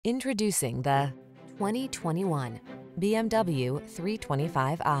Introducing the 2021 BMW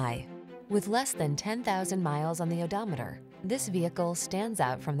 325i. With less than 10,000 miles on the odometer, this vehicle stands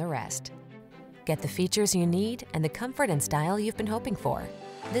out from the rest. Get the features you need and the comfort and style you've been hoping for.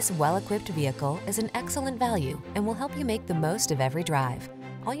 This well-equipped vehicle is an excellent value and will help you make the most of every drive.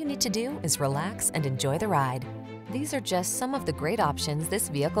 All you need to do is relax and enjoy the ride. These are just some of the great options this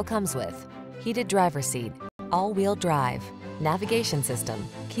vehicle comes with: heated driver's seat, all-wheel drive, navigation system,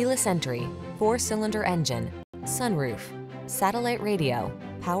 keyless entry, 4-cylinder engine, sunroof, satellite radio,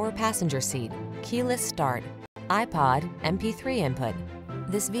 power passenger seat, keyless start, iPod, MP3 input.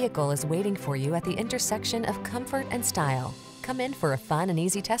 This vehicle is waiting for you at the intersection of comfort and style. Come in for a fun and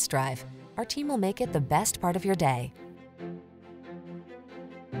easy test drive. Our team will make it the best part of your day.